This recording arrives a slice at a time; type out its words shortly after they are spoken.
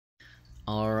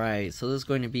Alright, so this is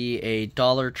going to be a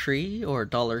Dollar Tree or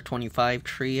 $1.25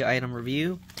 tree item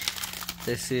review.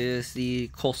 This is the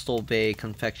Coastal Bay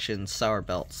Confections Sour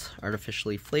Belts,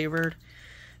 artificially flavored.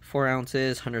 4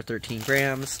 ounces, 113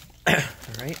 grams.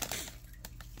 Alright.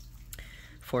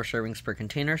 4 servings per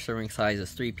container. Serving size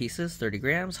is 3 pieces, 30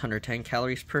 grams, 110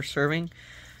 calories per serving.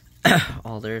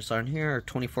 All there's on here are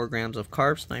 24 grams of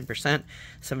carbs, 9%,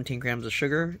 17 grams of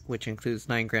sugar, which includes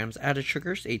 9 grams added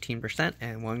sugars, 18%,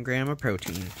 and 1 gram of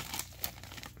protein.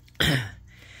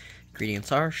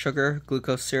 Ingredients are sugar,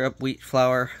 glucose syrup, wheat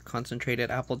flour, concentrated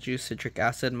apple juice, citric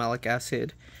acid, malic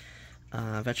acid,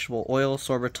 vegetable oil,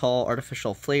 sorbitol,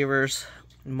 artificial flavors,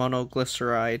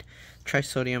 monoglyceride,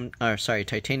 titanium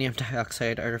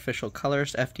dioxide, artificial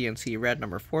colors, FD&C red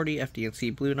number 40, FD&C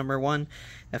blue number 1,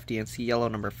 FD&C yellow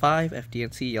number 5,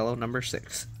 FD&C yellow number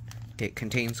 6. It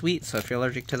contains wheat, so if you're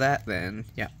allergic to that, then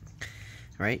yeah.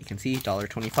 Alright, you can see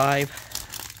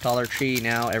 $1.25. Dollar Tree,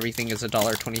 now everything is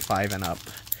 $1.25 and up,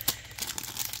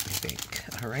 I think.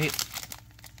 Alright.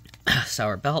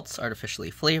 Sour belts, artificially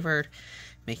flavored,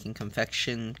 making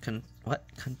confection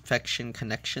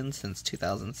connections since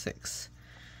 2006.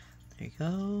 There you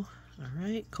go.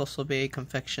 Alright, Coastal Bay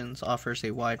Confections offers a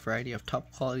wide variety of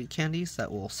top quality candies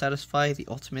that will satisfy the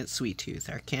ultimate sweet tooth.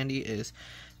 Our candy is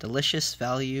delicious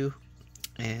value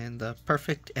and the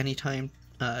perfect anytime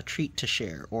treat to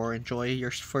share or enjoy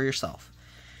for yourself.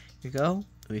 Here you go.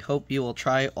 We hope you will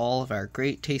try all of our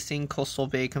great tasting Coastal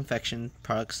Bay Confection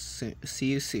products. See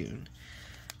you soon.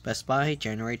 Best by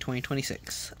January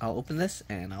 2026. I'll open this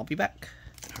and I'll be back.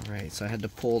 Alright, so I had to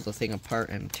pull the thing apart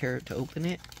and tear it to open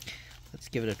it. Let's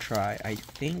give it a try. I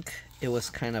think it was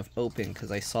kind of open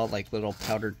because I saw like little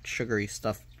powdered sugary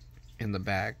stuff in the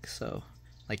bag, so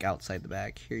like outside the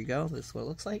bag. Here you go. This is what it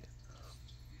looks like.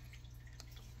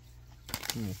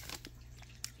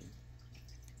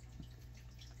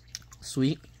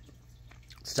 Sweet,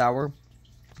 sour.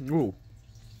 Ooh,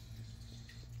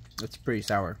 it's pretty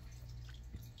sour.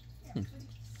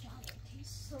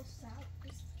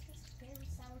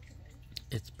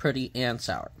 It's pretty and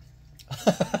sour.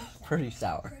 Pretty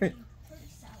sour. Pretty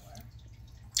sour.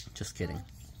 Just kidding.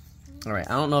 Alright,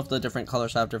 I don't know if the different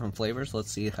colors have different flavors.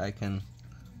 Let's see if I can...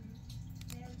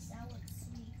 Very sour,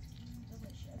 sweet,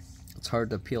 delicious. It's hard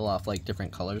to peel off like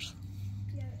different colors.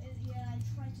 Yeah, I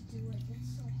tried to do it.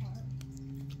 It's so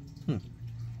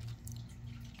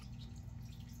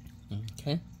hard.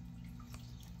 Okay.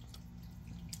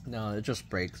 No, it just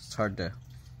breaks. It's hard to...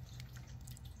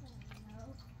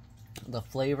 The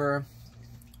flavor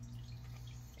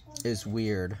is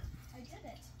weird. I did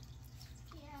it.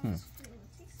 Yeah, it's true.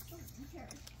 It tastes so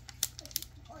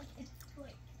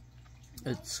weird.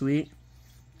 It's sweet,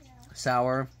 yeah.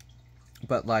 sour,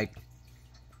 but like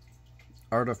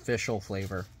artificial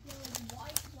flavor. Yeah,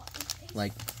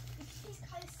 like it tastes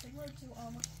kind of similar to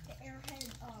the Airhead,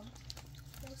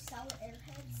 those sour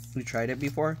Airheads. We tried it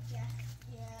before? Yeah,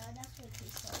 that's what it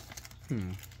tastes like.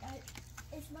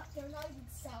 They're not even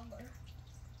sour.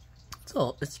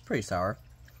 It's pretty sour.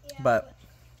 Yeah, but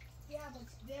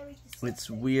it's very disgusting. It's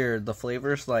weird. The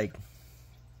flavor's like,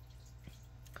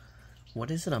 what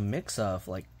is it a mix of?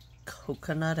 Like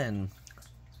coconut and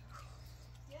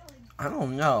I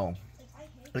don't know.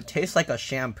 It tastes like a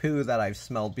shampoo that I've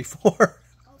smelled before.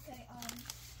 Okay,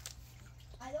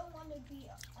 I don't want to be,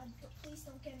 please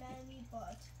don't get mad at me,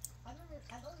 but I don't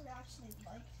actually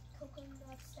like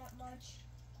coconuts that much.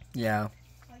 Yeah.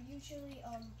 I usually,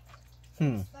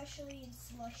 especially in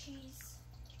slushies.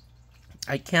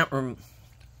 I can't I'm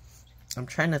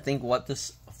trying to think what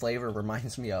this flavor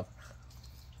reminds me of.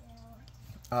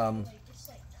 Yeah. It's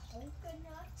like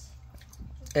coconut.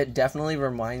 It definitely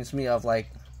reminds me of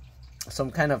like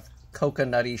some kind of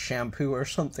coconutty shampoo or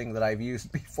something that I've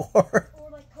used before. Or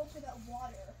like coconut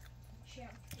water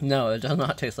shampoo. No, it does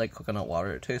not taste like coconut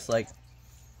water. It tastes like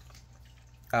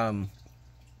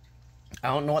I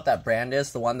don't know what that brand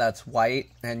is, the one that's white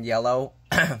and yellow.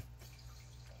 I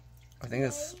think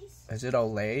is it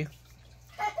Olay?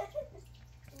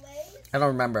 I don't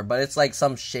remember, but it's like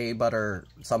some shea butter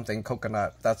something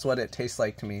coconut. That's what it tastes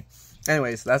like to me.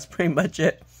 Anyways, that's pretty much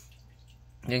it.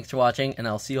 Thanks for watching, and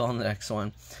I'll see you all in the next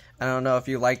one. I don't know if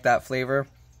you like that flavor.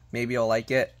 Maybe you'll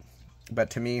like it. But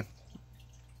to me,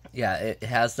 yeah, it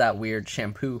has that weird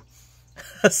shampoo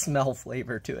smell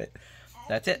flavor to it.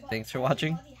 That's it. Thanks for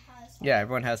watching. Yeah,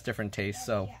 everyone has different tastes,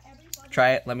 so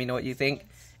try it. Let me know what you think,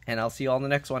 and I'll see you all in the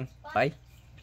next one. Bye.